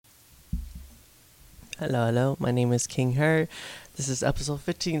Hello, hello. My name is King Her. This is episode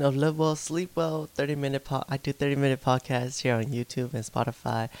 15 of Live Well, Sleep Well. 30-minute I do 30-minute podcasts here on YouTube and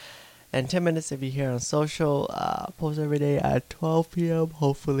Spotify. And 10 minutes if you're here on social. Post every day at 12 p.m.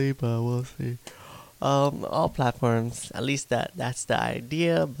 hopefully, but we'll see. All platforms. At least that's the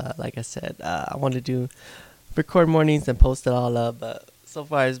idea. But like I said, I want to record mornings and post it all up. But so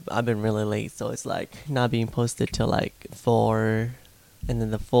far, I've been really late, so it's like not being posted till like 4, and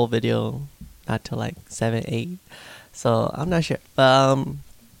then the full video not till like 7, 8. So I'm not sure, but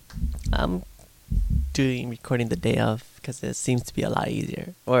I'm recording the day of because it seems to be a lot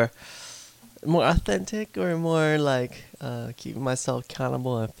easier or more authentic or more like keeping myself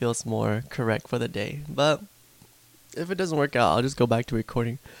accountable and feels more correct for the day. But if it doesn't work out, I'll just go back to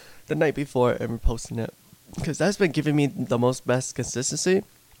recording the night before and posting it because that's been giving me the best consistency.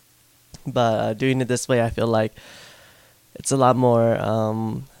 But doing it this way, I feel like it's a lot more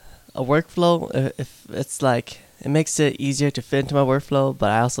a workflow. If it's like it makes it easier to fit into my workflow,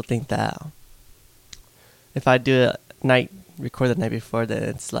 but I also think that if I do it record the night before, then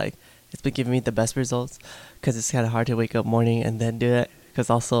it's like it's been giving me the best results because it's kind of hard to wake up morning and then do it because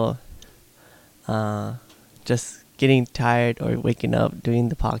also just getting tired or waking up doing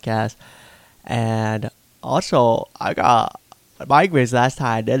the podcast. And also I got migraines last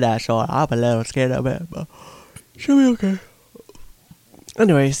time I did that, so I'm a little scared of it, but should be okay.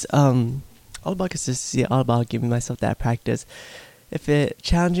 Anyways, all about consistency, all about giving myself that practice. If it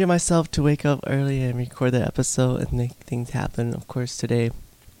challenging myself to wake up early and record the episode and make things happen. Of course, today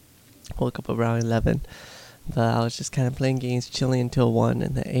woke up around 11, but I was just kind of playing games, chilling until 1,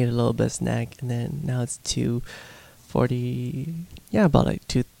 and then ate a little bit of snack, and then now it's 2:40. Yeah, about like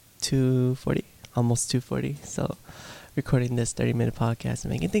 2:40, almost 2:40. So recording this 30-minute podcast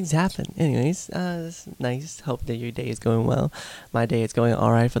and making things happen. Anyways, it's nice. Hope that your day is going well. My day is going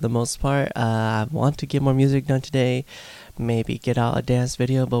all right for the most part. I want to get more music done today. Maybe get out a dance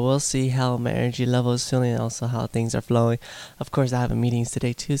video, but we'll see how my energy level is feeling and also how things are flowing. Of course, I have meetings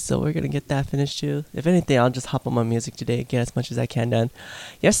today too, so we're going to get that finished too. If anything, I'll just hop on my music today, get as much as I can done.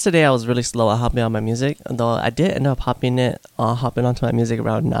 Yesterday, I was really slow at hopping on my music, though I did end up hopping onto my music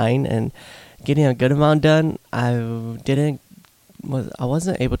around 9 and getting a good amount done. I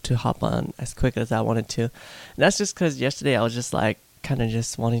wasn't able to hop on as quick as I wanted to. And that's just because yesterday I was just like kind of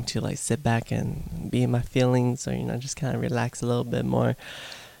just wanting to like sit back and be in my feelings, or just kind of relax a little bit more.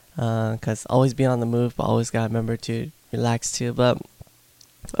 Because always be on the move, but always gotta remember to relax too. But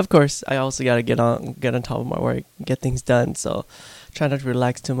of course, I also gotta get on top of my work, get things done. So try not to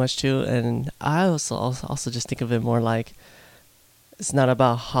relax too much too. And I also just think of it more like, it's not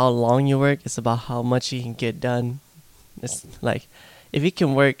about how long you work, it's about how much you can get done. It's like, if you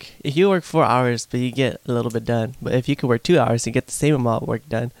work 4 hours, but you get a little bit done. But if you can work 2 hours and get the same amount of work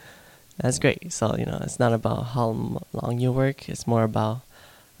done, that's great. So, it's not about how long you work. It's more about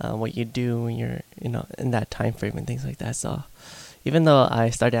what you do when you're, in that time frame and things like that. So even though I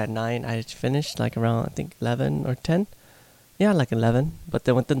started at 9, I finished like around, I think, 11 or 10. Yeah, like 11. But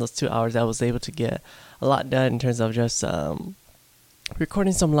then within those 2 hours, I was able to get a lot done in terms of just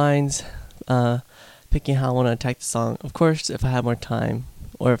recording some lines, picking how I want to attack the song. Of course, if I had more time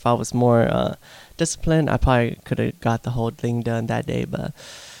or if I was more disciplined, I probably could have got the whole thing done that day. But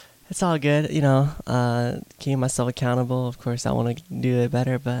it's all good, keeping myself accountable. Of course, I want to do it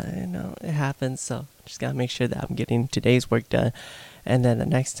better, but it happens. So just gotta make sure that I'm getting today's work done, and then the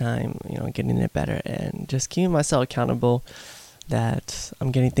next time, getting it better, and just keeping myself accountable that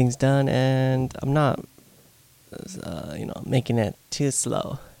I'm getting things done and I'm not making it too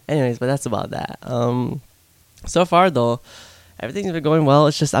slow. Anyways, but that's about that. So far though, everything's been going well.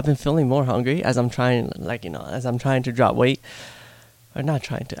 It's just I've been feeling more hungry as I'm trying to drop weight, or not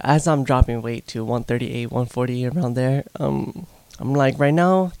trying to, as I'm dropping weight to 138, 140 around there. I'm like right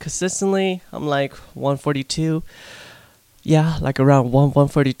now consistently I'm like 142. Yeah, like around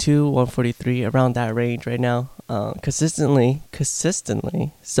 142, 143, around that range right now. Consistently.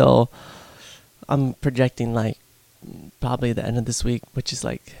 So I'm projecting like probably the end of this week, which is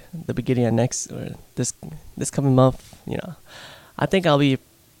like the beginning of next, or this coming month. I think I'll be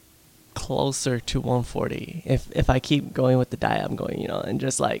closer to 140 if I keep going with the diet I'm going, and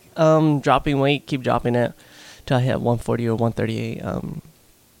just like dropping weight, keep dropping it till I hit 140 or 138.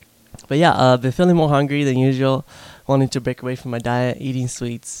 But yeah, I've been feeling more hungry than usual, wanting to break away from my diet, eating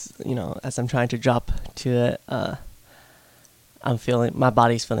sweets, as I'm trying to drop to it. My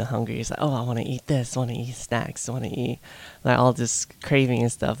body's feeling hungry. It's like, oh, I want to eat this, I want to eat snacks, I want to eat like all this craving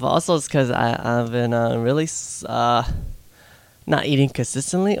and stuff. But also it's because I've been really not eating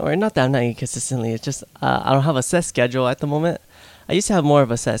consistently, or not that I'm not eating consistently. It's just I don't have a set schedule at the moment. I used to have more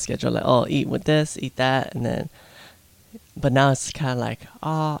of a set schedule, like, oh, eat with this, eat that, and then, but now it's kind of like,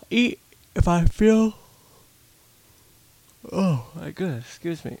 eat if I feel, oh my goodness,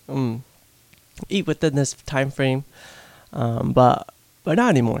 excuse me, eat within this time frame, but not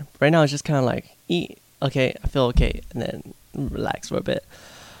anymore. Right now it's just kind of like, eat, okay, I feel okay, and then relax for a bit.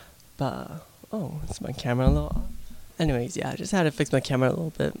 But, oh, it's my camera a little off. Anyways, yeah, I just had to fix my camera a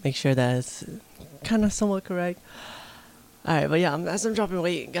little bit, make sure that it's kind of somewhat correct. Alright, but yeah, as I'm dropping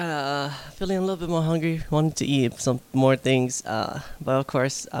weight, feeling a little bit more hungry, wanting to eat some more things, but of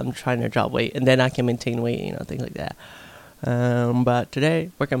course, I'm trying to drop weight, and then I can maintain weight, things like that. But today,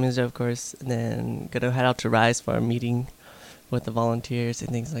 work on music, of course, and then gonna head out to Rise for a meeting with the volunteers and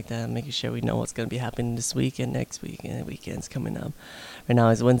things like that, making sure we know what's going to be happening this week and next week and the weekends coming up. Right now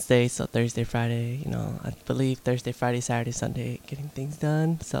it's Wednesday, so Thursday, Friday, I believe Thursday, Friday, Saturday, Sunday, getting things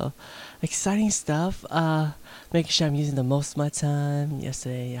done. So exciting stuff. Making sure I'm using the most of my time.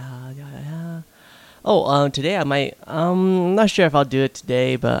 Yesterday, today I might, I'm not sure if I'll do it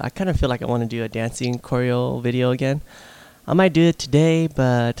today, but I kind of feel like I want to do a dancing choreo video again. I might do it today,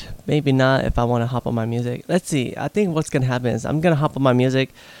 but maybe not if I want to hop on my music. Let's see. I think what's going to happen is I'm going to hop on my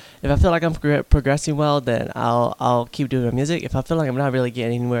music. If I feel like I'm progressing well, then I'll keep doing my music. If I feel like I'm not really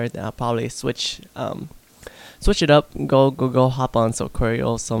getting anywhere, then I'll probably switch it up, go hop on some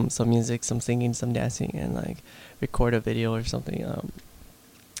choreo, some music, some singing, some dancing, and like record a video or something.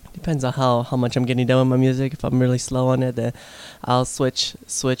 Depends on how much I'm getting done with my music. If I'm really slow on it, then I'll switch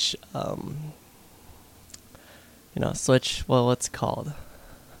what's it called?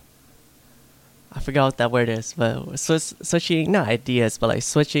 I forgot what that word is, but switching, not ideas, but like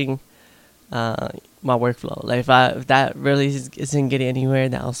switching my workflow. Like if that really isn't getting anywhere,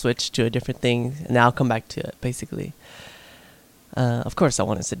 then I'll switch to a different thing, and then I'll come back to it, basically. Of course, I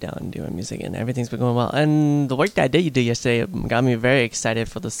want to sit down and do my music, and everything's been going well. And the work that I did yesterday got me very excited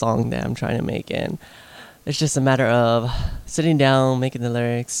for the song that I'm trying to make, and it's just a matter of sitting down, making the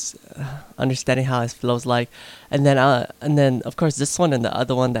lyrics, understanding how it flows like, and then of course this one and the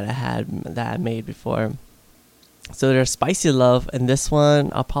other one that I made before. So there's Spicy Love, and this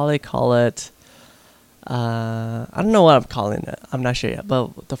one I'll probably call it. I don't know what I'm calling it. I'm not sure yet.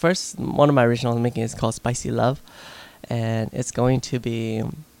 But the first one of my originals I'm making is called Spicy Love, and it's going to be.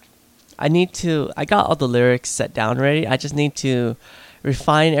 I got all the lyrics set down already. I just need to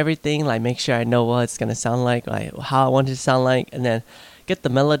refine everything, like make sure I know what it's gonna sound like how I want it to sound like, and then get the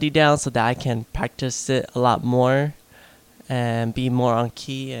melody down so that I can practice it a lot more and be more on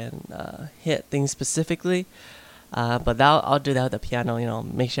key and hit things specifically. But I'll do that with the piano,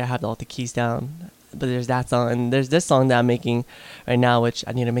 make sure I have all the keys down. But there's that song, and there's this song that I'm making right now, which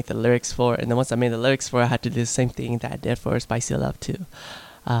I need to make the lyrics for, and then once I made the lyrics for, I had to do the same thing that I did for Spicy Love too.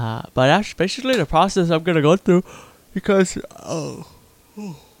 But that's basically the process I'm gonna go through, because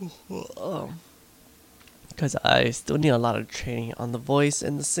I still need a lot of training on the voice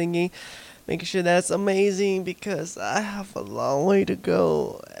and the singing, making sure that's amazing, because I have a long way to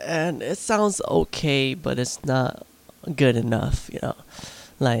go, and it sounds okay, but it's not good enough,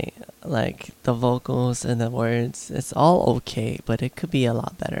 like the vocals and the words, it's all okay, but it could be a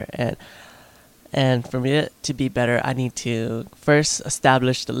lot better. And for me to be better, I need to first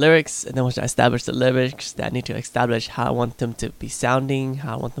establish the lyrics, and then once I establish the lyrics, I need to establish how I want them to be sounding,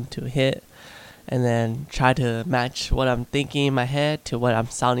 how I want them to hit, and then try to match what I'm thinking in my head to what I'm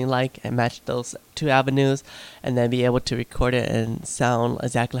sounding like, and match those two avenues, and then be able to record it and sound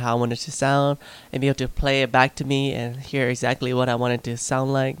exactly how I want it to sound, and be able to play it back to me and hear exactly what I want it to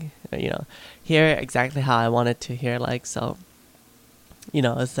sound like, hear exactly how I want it to hear like. So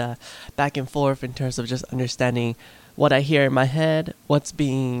it's back and forth in terms of just understanding what I hear in my head, what's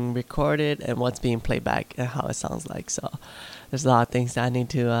being recorded, and what's being played back, and how it sounds like. So there's a lot of things that I need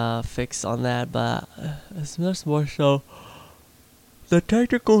to fix on that, but it's just more so the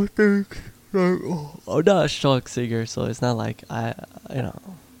technical things. I'm not a strong singer, so it's not like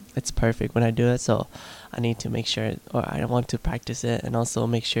it's perfect when I do it. So I need to make sure, or I want to practice it, and also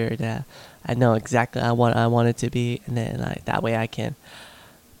make sure that I know exactly what I want it to be, and then that way I can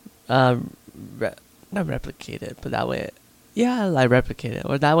not replicate it, but that way, replicate it,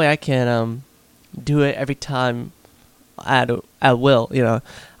 or that way I can do it every time at will.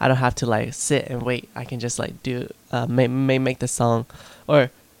 I don't have to sit and wait. I can just do make the song, or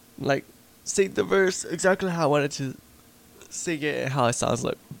sing the verse exactly how I wanted to sing it and how it sounds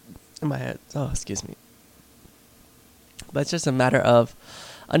like in my head. Oh, excuse me. But it's just a matter of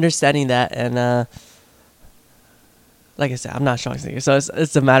understanding that, and like I said, I'm not a strong singer, so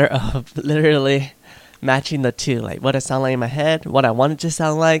it's a matter of literally matching the two, like what it sounds like in my head, what I want it to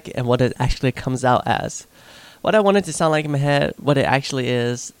sound like, and what it actually comes out as. what I wanted to sound like in my head, what it actually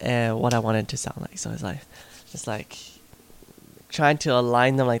is, and what I wanted to sound like. So it's like trying to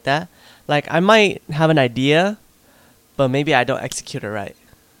align them like that. Like I might have an idea, but maybe I don't execute it right,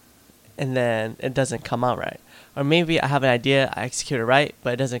 and then it doesn't come out right. Or maybe I have an idea, I execute it right,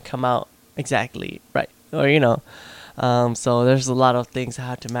 but it doesn't come out exactly right. Or so there's a lot of things I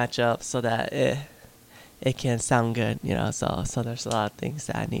have to match up so that it can sound good. So there's a lot of things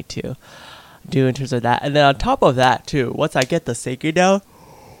that I need to do in terms of that. And then on top of that too, once I get the singing down,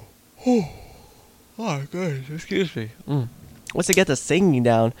 oh gosh, excuse me. Once I get the singing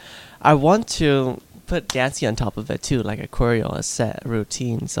down, I want to put dancing on top of it too, like a choreo, a set, a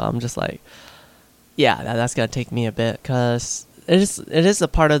routine. So I'm just like, yeah, that's gonna take me a bit, because it is a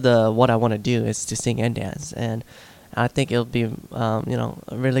part of what I want to do is to sing and dance, and I think it'll be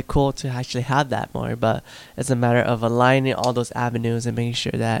really cool to actually have that more. But it's a matter of aligning all those avenues and making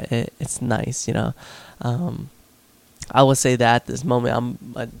sure that it's nice. I would say that at this moment I'm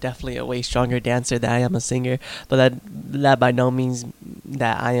definitely a way stronger dancer than I am a singer, but that by no means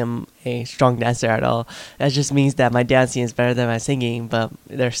that I am a strong dancer at all. That just means that my dancing is better than my singing, but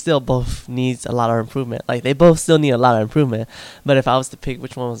they're still both needs a lot of improvement. Like they both still need a lot of improvement, but if I was to pick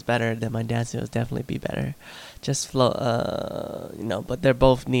which one was better, then my dancing would definitely be better. Just flow, but they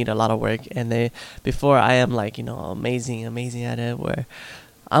both need a lot of work, and before I am like, amazing at it, where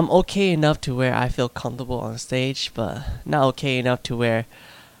I'm okay enough to where I feel comfortable on stage, but not okay enough to where,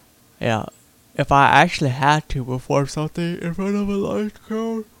 if I actually had to perform something in front of a large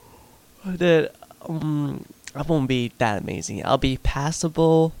crowd, then I won't be that amazing. I'll be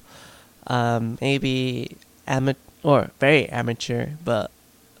passable, maybe or very amateur, but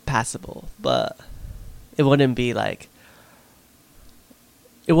passable. But it wouldn't be like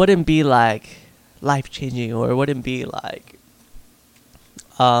life changing, or it wouldn't be like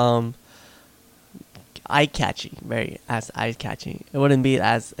eye catching, eye catching. It wouldn't be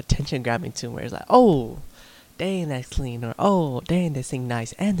as attention grabbing too, where it's like, oh, dang, that's clean, or oh, dang, they sing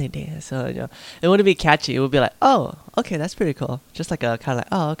nice and they dance. So it wouldn't be catchy. It would be like, oh, okay, that's pretty cool. Just like a kind of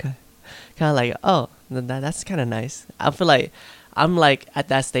like, oh, okay, kind of like, oh, that's kind of nice. I feel like I'm like at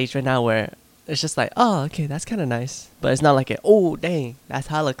that stage right now where it's just like, oh, okay, that's kind of nice, but it's not like oh, dang, that's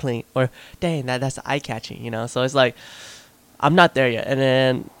hella clean, or dang, that's eye catching. So it's like, I'm not there yet, and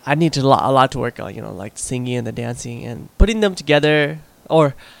then I need a lot to work on, like singing and the dancing, and putting them together,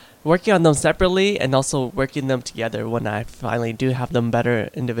 or working on them separately, and also working them together when I finally do have them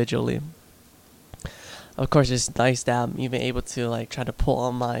better individually. Of course, it's nice that I'm even able to like try to pull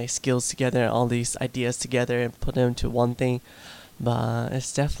all my skills together, all these ideas together, and put them into one thing. But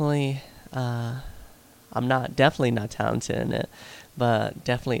it's definitely, I'm definitely not talented in it, but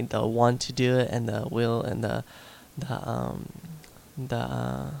definitely the want to do it, and the will, and the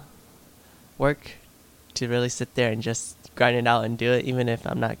work to really sit there and just grind it out and do it, even if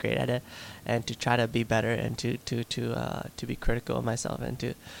I'm not great at it, and to try to be better, and to be critical of myself, and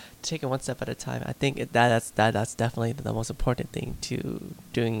to take it one step at a time. I think that's definitely the most important thing to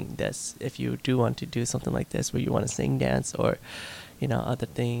doing this. If you do want to do something like this, where you want to sing, dance, or other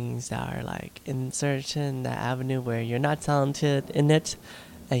things that are like in certain that avenue where you're not talented in it,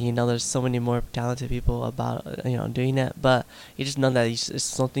 and there's so many more talented people about doing it, but you just know that it's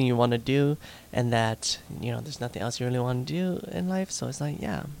something you want to do, and that there's nothing else you really want to do in life. So it's like,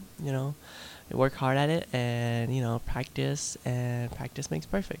 yeah, you work hard at it, and practice, and practice makes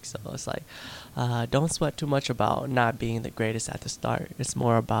perfect. So it's like, don't sweat too much about not being the greatest at the start. It's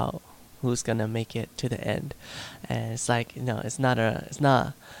more about who's gonna make it to the end. And it's like, it's not a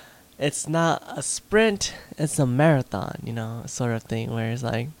sprint, it's a marathon, sort of thing, where it's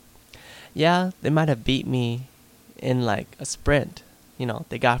like, yeah, they might have beat me in like a sprint,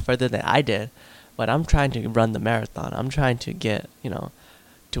 they got further than I did, but I'm trying to run the marathon. I'm trying to get,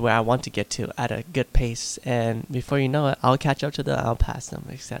 to where I want to get to at a good pace, and before you know it, I'll catch up to them, I'll pass them,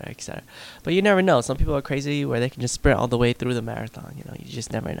 etc., etc. But you never know. Some people are crazy where they can just sprint all the way through the marathon. You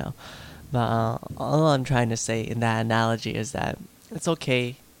just never know. But all I'm trying to say in that analogy is that it's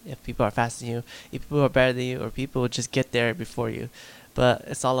okay if people are faster than you, if people are better than you, or people will just get there before you. But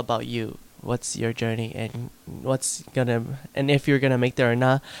it's all about you. What's your journey, and and if you're gonna make there or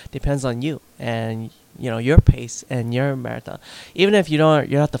not depends on you, and your pace and your marathon. Even if you're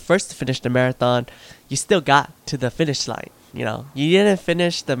not the first to finish the marathon, you still got to the finish line. You didn't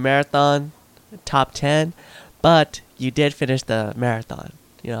finish the marathon top 10, but you did finish the marathon.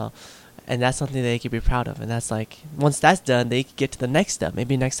 And that's something they can be proud of. And that's like, once that's done, they can get to the next step.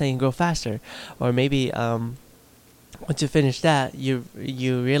 Maybe next time you can go faster, or maybe once you finish that, you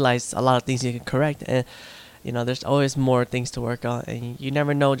realize a lot of things you can correct, there's always more things to work on, and you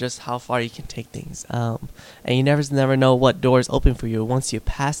never know just how far you can take things. And you never know what doors open for you once you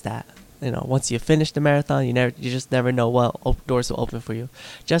pass that. Once you finish the marathon, you just never know what doors will open for you,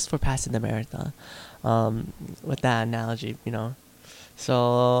 just for passing the marathon. With that analogy,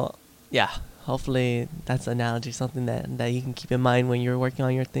 So, yeah, hopefully that's an analogy, something that you can keep in mind when you're working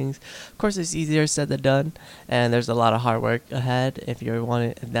on your things. Of course, it's easier said than done, and there's a lot of hard work ahead if you're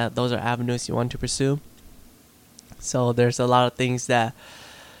wanting that. Those are avenues you want to pursue. So there's a lot of things that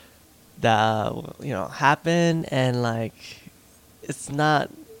happen, and like it's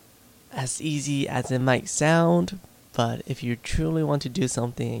not as easy as it might sound. But if you truly want to do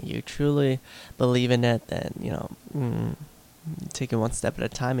something, you truly believe in it, then take it one step at a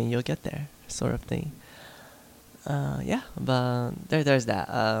time and you'll get there, sort of thing. Yeah, but there's that.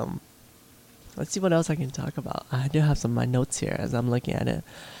 Let's see what else I can talk about. I do have some of my notes here as I'm looking at it.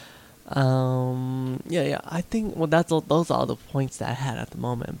 Yeah. I think those are all the points that I had at the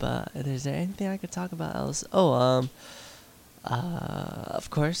moment. But is there anything I could talk about else? Oh, of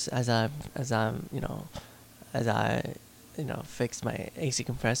course, as I fix my AC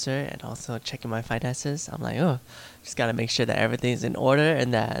compressor and also checking my finances, I'm like, just gotta make sure that everything's in order,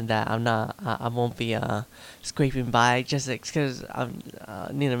 and that I won't be scraping by just because I'm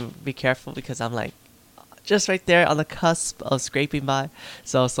need to be careful, because I'm like just right there on the cusp of scraping by.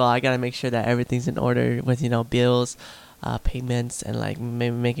 So I gotta make sure that everything's in order with bills, payments, and like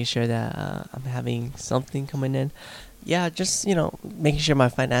maybe making sure that I'm having something coming in. Yeah, just making sure my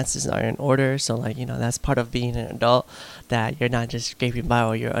finances are in order. So like that's part of being an adult, that you're not just scraping by,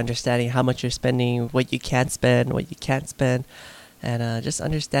 or you're understanding how much you're spending, what you can spend, what you can't spend, and just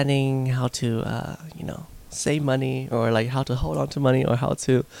understanding how to save money, or like how to hold on to money, or how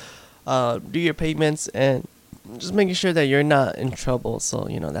to do your payments, and just making sure that you're not in trouble. So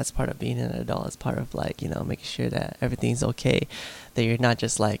that's part of being an adult. It's part of like making sure that everything's okay, that you're not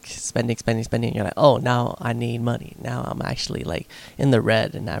just like spending. You're like, oh, now I need money, now I'm actually like in the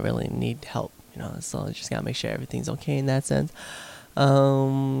red and I really need help. So you just gotta make sure everything's okay in that sense.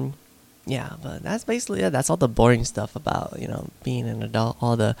 Yeah, but that's basically it. That's all the boring stuff about being an adult.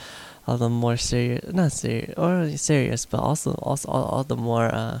 All the more serious, not serious or serious, but also all the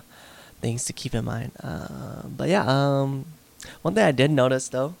more things to keep in mind. But yeah, one thing I did notice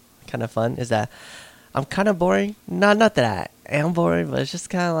though, kind of fun, is that I'm kind of boring. Not that I am boring, but it's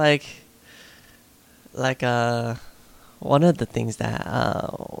just kind of like one of the things that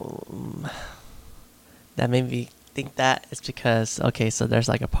made me think that is because, okay, so there's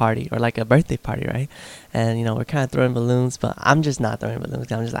like a party, or like a birthday party, right? And we're kind of throwing balloons, but I'm just not throwing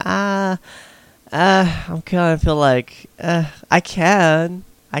balloons. I'm just like I'm kind of feel like I can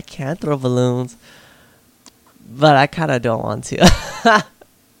throw balloons, but I kind of don't want to.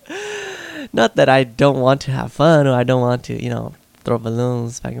 Not that I don't want to have fun, or I don't want to, throw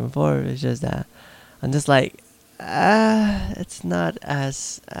balloons back and forth. It's just that I'm just like, it's not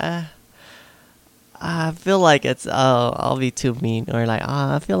as, I feel like it's, I'll be too mean, or like,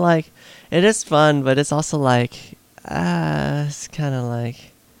 I feel like it is fun, but it's also like, it's kind of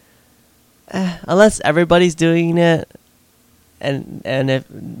like, unless everybody's doing it, and if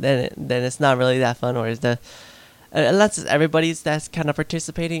then it's not really that fun, or is the unless everybody's that's kind of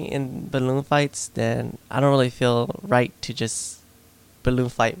participating in balloon fights, then I don't really feel right to just balloon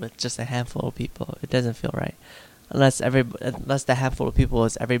fight with just a handful of people. It doesn't feel right unless the handful of people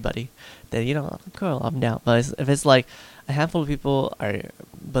is everybody. Then cool, I'm down. But if it's like a handful of people are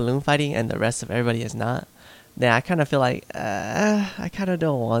balloon fighting and the rest of everybody is not, then I kind of feel like I kind of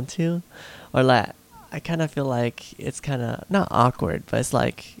don't want to, or like I kind of feel like it's kind of not awkward, but it's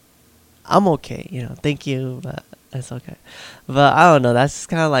like I'm okay, thank you, but it's okay. But I don't know. That's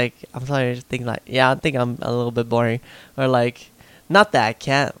kind of like, I'm sorry to think like, yeah, I think I'm a little bit boring, or like, not that I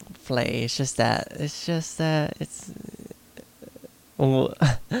can't play. It's just that it's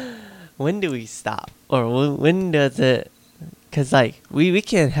when do we stop, or when does it? Cause like we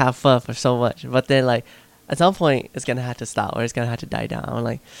can have fun for so much, but then like at some point it's gonna have to stop, or it's gonna have to die down. I'm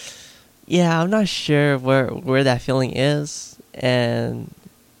like, yeah, I'm not sure where that feeling is, and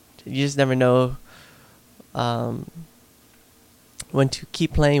you just never know when to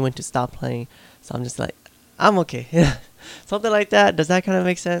keep playing, when to stop playing. So I'm just like, I'm okay. Something like that. Does that kind of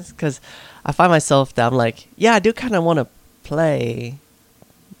make sense? Because I find myself that I'm like, yeah, I do kind of want to play,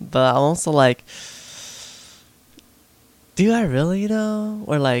 but I'm also like, do I really though?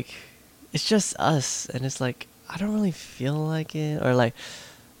 Or like, it's just us, and it's like, I don't really feel like it, or like,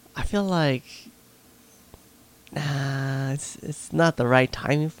 I feel like, nah, it's not the right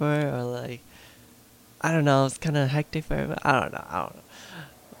timing for it, or like, I don't know, it's kind of hectic for everybody. I don't know.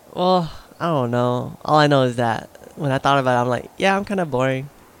 Well, I don't know. All I know is that when I thought about it, I'm like, yeah, I'm kind of boring.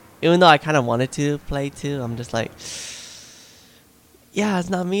 Even though I kind of wanted to play too, I'm just like, yeah, it's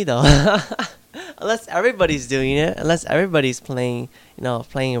not me though. Unless everybody's doing it, unless everybody's playing,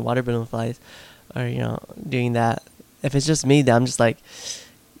 playing water balloon flights, or doing that. If it's just me, then I'm just like,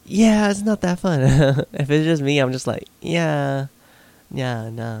 yeah, it's not that fun. If it's just me, I'm just like, yeah,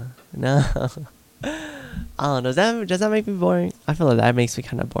 no, no. I don't know. Does that make me boring? I feel like that makes me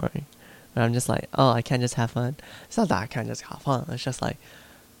kind of boring. But I'm just like, oh, I can't just have fun. It's not that I can't just have fun. It's just like,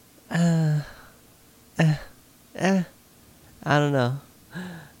 uh, eh, eh. I don't know.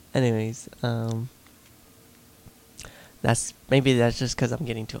 Anyways, that's just because I'm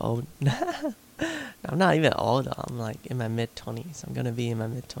getting too old. I'm not even old. I'm like in my mid-20s. I'm gonna be in my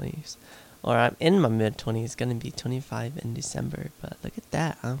mid-20s, or I'm in my mid-20s. Gonna be 25 in December. But look at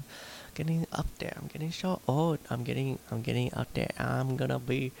that. I'm getting up there. I'm getting so old. I'm getting up there. I'm gonna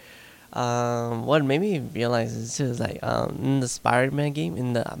be. What made me realize this too is like in the Spider-Man game,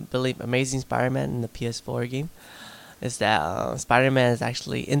 in the I believe Amazing Spider-Man in the PS4 game, is that Spider-Man is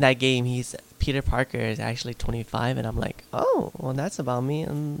actually in that game. Peter Parker is actually 25, and I'm like, oh, well, that's about me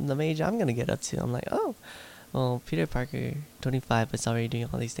and the age I'm gonna get up to. I'm like, oh, well, Peter Parker 25 is already doing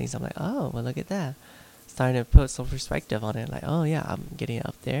all these things. I'm like, oh, well, look at that. Starting to put some perspective on it. Like, oh yeah, I'm getting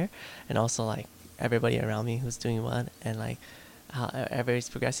up there, and also like everybody around me who's doing what, and like how everybody's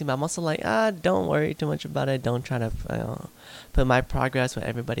progressing. But I'm also like, don't worry too much about it. Don't try to put my progress with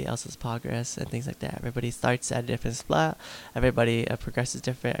everybody else's progress and things like that. Everybody starts at a different spot. Everybody progresses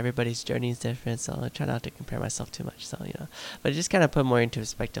different. Everybody's journey is different. So I try not to compare myself too much. So but just kind of put more into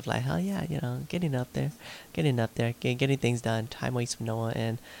perspective. Like, hell yeah, getting up there, getting things done. Time waits for no one,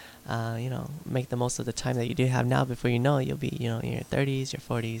 and make the most of the time that you do have now. Before you know it, you'll be, in your 30s, your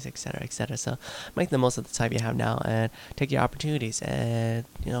 40s, etc., etc. So make the most of the time you have now, and take your opportunities, and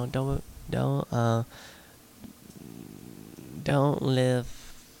don't live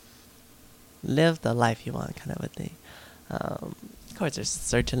the life you want, kind of a thing. Of course, there's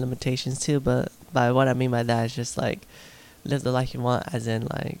certain limitations too, but by what I mean by that is just like live the life you want, as in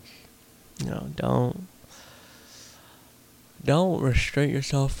like, don't restrict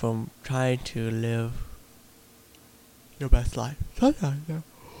yourself from trying to live your best life. Sometimes,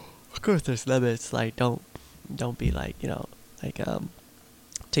 of course, there's limits. Like, don't be like,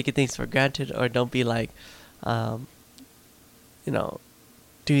 taking things for granted, or don't be like, doing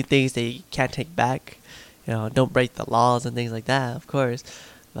things that you can't take back. Don't break the laws and things like that, of course.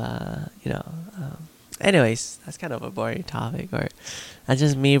 But, anyways, that's kind of a boring topic, or that's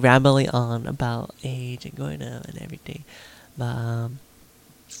just me rambling on about age and growing up and everything. But, of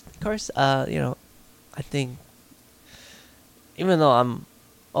course, I think even though I'm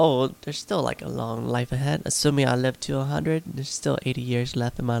old, there's still like a long life ahead. Assuming I live to 100, there's still 80 years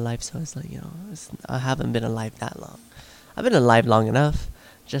left in my life. So it's like, I haven't been alive that long. I've been alive long enough,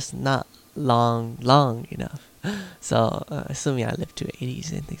 just not long enough. So assuming I live to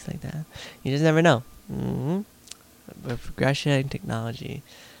 80s and things like that, you just never know. With progression, technology,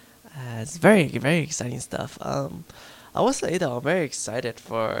 it's very, very exciting stuff. I will say though, I'm very excited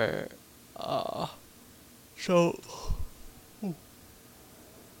for so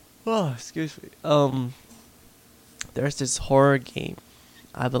excuse me. There's this horror game.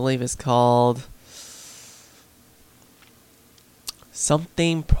 I believe it's called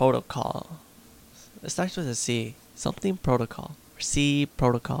Something Protocol. It starts with a C. Something Protocol. Or C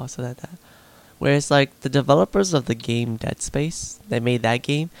Protocol, so that. Where it's like the developers of the game Dead Space, they made that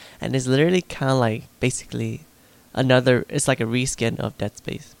game, and it's literally kind of like basically it's like a reskin of Dead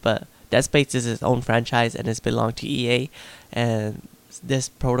Space, but Dead Space is its own franchise and it's belonged to EA, and this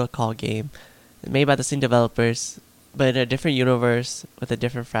Protocol game made by the same developers but in a different universe with a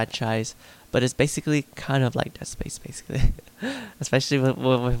different franchise, but it's basically kind of like Dead Space basically. Especially with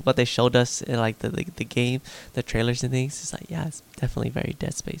what they showed us in like the game, the trailers and things. It's like, yeah, it's definitely very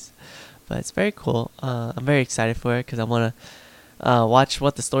Dead Space, but it's very cool. I'm very excited for it because I want to watch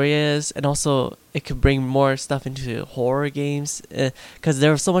what the story is, and also it could bring more stuff into horror games, because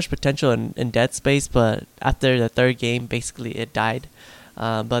there was so much potential in Dead Space, but after the third game basically it died.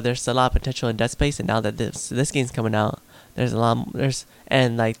 But there's a lot of potential in Dead Space, and now that this game's coming out,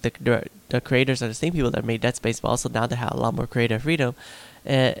 and like the creators are the same people that made Dead Space, but also now they have a lot more creative freedom.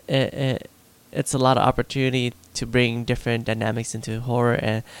 It's a lot of opportunity to bring different dynamics into horror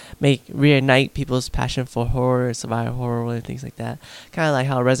and reignite people's passion for horror, survival horror, and things like that. Kind of like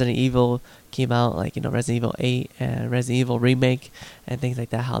how Resident Evil came out, like Resident Evil 8 and Resident Evil Remake and things like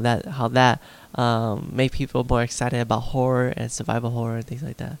that. How that made people more excited about horror and survival horror and things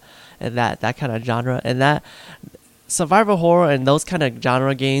like that, and that kind of genre, and that survival horror and those kind of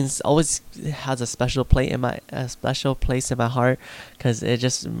genre games always has a special place in my heart, because it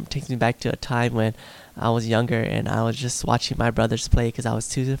just takes me back to a time when I was younger and I was just watching my brothers play because I was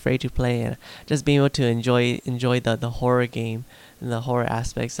too afraid to play, and just being able to enjoy the horror game and the horror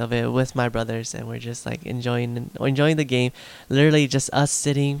aspects of it with my brothers, and we're just like enjoying the game, literally just us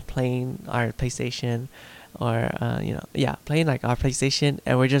sitting playing our PlayStation, or playing like our PlayStation,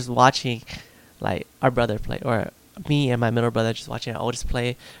 and we're just watching like our brother play, or me and my middle brother just watching our oldest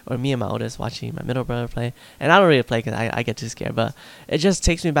play, or me and my oldest watching my middle brother play. And I don't really play because I get too scared, but it just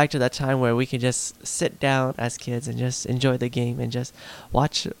takes me back to that time where we can just sit down as kids and just enjoy the game and just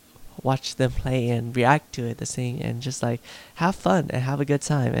watch them play and react to it, the same, and just like have fun and have a good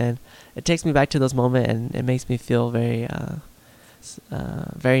time. And it takes me back to those moments, and it makes me feel very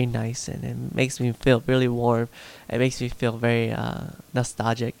nice, and it makes me feel really warm. It makes me feel very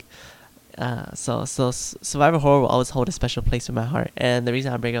nostalgic. So survival horror will always hold a special place in my heart. And the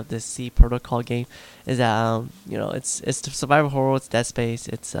reason I bring up this C Protocol game is that it's survival horror. It's Dead Space.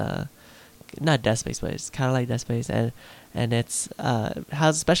 It's not Dead Space, but it's kind of like Dead Space, and it's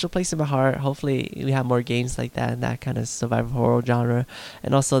has a special place in my heart. Hopefully, we have more games like that in that kind of survival horror genre,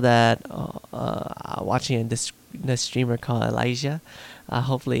 and also that watching this streamer called Elijah.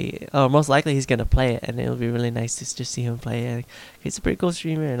 Hopefully, most likely he's gonna play it, and it'll be really nice to just see him play it. He's a pretty cool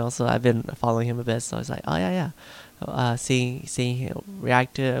streamer, and also I've been following him a bit, so I was like, oh yeah. Seeing him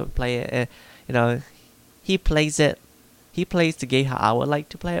react to it, play it, and, he plays it. He plays the game how I would like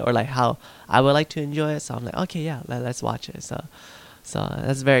to play it, or like how I would like to enjoy it. So I'm like, okay, yeah, let's watch it. So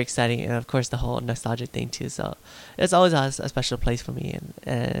that's very exciting, and of course the whole nostalgic thing too. So it's always a special place for me,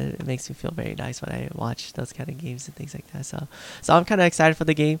 and it makes me feel very nice when I watch those kind of games and things like that. So I'm kind of excited for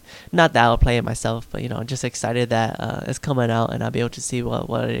the game. Not that I'll play it myself, but I'm just excited that it's coming out, and I'll be able to see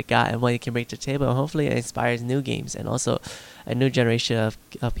what it got and what it can bring to the table. And hopefully it inspires new games, and also a new generation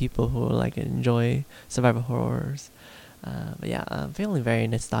of people who like enjoy survival horrors. But yeah, I'm feeling very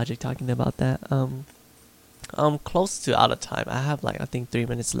nostalgic talking about that. I'm close to out of time. I have I think 3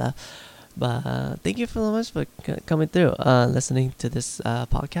 minutes left. But thank you so much for coming through, listening to this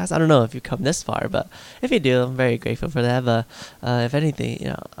podcast. I don't know if you come this far, but if you do, I'm very grateful for that. But if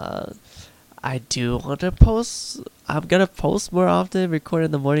anything, I do want to post. I'm gonna post more often, record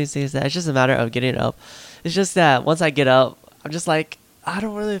in the mornings. Things that it's just a matter of getting up. It's just that once I get up, I'm just like, I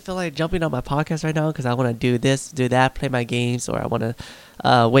don't really feel like jumping on my podcast right now because I want to do this, do that, play my games, or I want to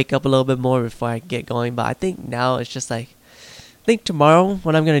wake up a little bit more before I get going. But I think now it's just like, I think tomorrow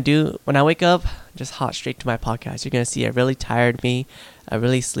what I'm going to do when I wake up, just hop straight to my podcast. You're going to see a really tired me, a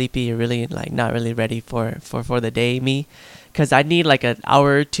really sleepy, a really not really ready for the day me. Because I need like an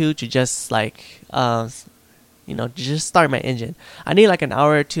hour or two to just just start my engine. I need like an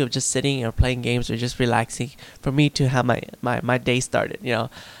hour or two of just sitting or playing games or just relaxing for me to have my day started.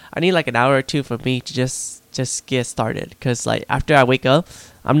 I need like an hour or two for me to just get started. Because like after I wake up,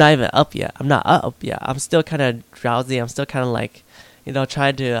 I'm not even up yet. I'm not up yet. I'm still kind of drowsy. I'm still kind of like,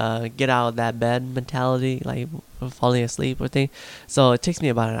 trying to get out of that bed mentality, like falling asleep or thing. So it takes me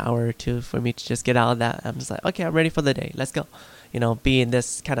about an hour or two for me to just get out of that. I'm just like, okay, I'm ready for the day. Let's go. Be in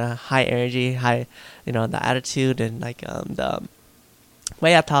this kind of high energy, the attitude and like the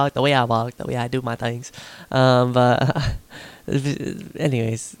way I talk, the way I walk, the way I do my things. But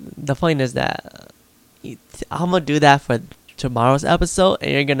anyways, the point is that I'm gonna do that for tomorrow's episode,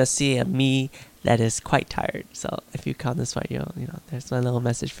 and you're gonna see a me that is quite tired. So if you come this far, there's my little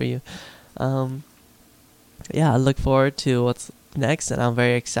message for you. Yeah, I look forward to what's next, and I'm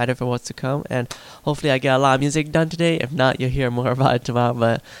very excited for what's to come, and hopefully I get a lot of music done today. If not, you'll hear more about it tomorrow,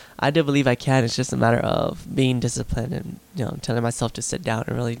 but I do believe I can. It's just a matter of being disciplined and telling myself to sit down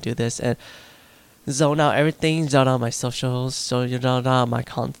and really do this and zone out everything, zone out my socials, so you zone out my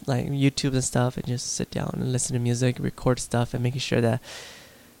like YouTube and stuff, and just sit down and listen to music, record stuff, and making sure that,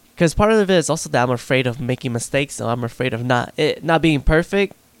 because part of it is also that I'm afraid of making mistakes, so I'm afraid of not being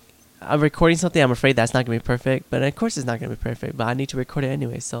perfect. I'm recording something, I'm afraid that's not going to be perfect. But of course it's not going to be perfect, but I need to record it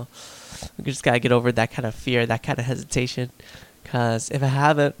anyway. So we just got to get over that kind of fear, that kind of hesitation. Because if I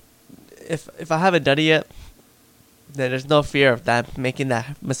haven't done it yet, then there's no fear of that making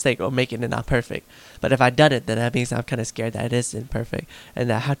that mistake or making it not perfect. But if I've done it, then that means I'm kind of scared that it is imperfect and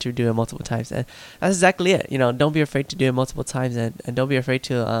that I have to do it multiple times. And that's exactly it. Don't be afraid to do it multiple times, and don't be afraid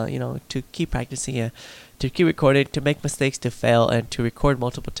to to keep practicing it, to keep recording, to make mistakes, to fail, and to record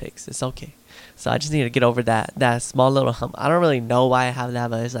multiple takes. It's okay. So I just need to get over that small little hump. I don't really know why I have that,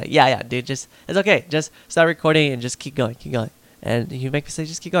 but it's like, yeah, dude, it's okay. Just start recording and just keep going. And if you make mistakes,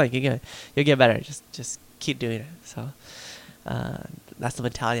 just keep going. You'll get better. Just keep doing it. So that's the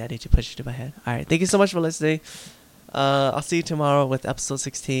mentality I need to push into my head. All right, thank you so much for listening. I'll see you tomorrow with episode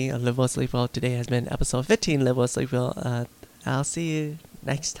 16 of Live Well Sleep Well. Today has been episode 15 Live Well Sleep Well. I'll see you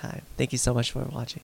next time. Thank you so much for watching.